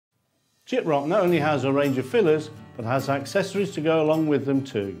Gyproc not only has a range of fillers, but has accessories to go along with them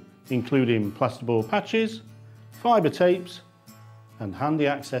too, including plasterboard patches, fibre tapes and handy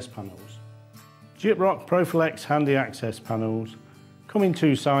access panels. Gyproc Proflex handy access panels come in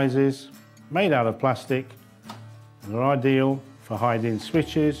two sizes, made out of plastic, and are ideal for hiding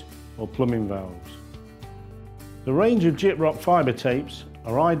switches or plumbing valves. The range of Gyproc fibre tapes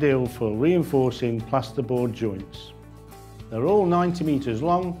are ideal for reinforcing plasterboard joints. They're all 90 metres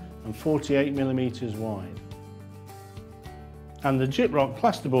long and 48 millimetres wide. And the Gyproc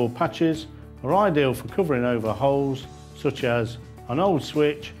plasterboard patches are ideal for covering over holes such as an old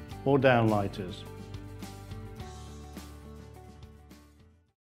switch or downlighters.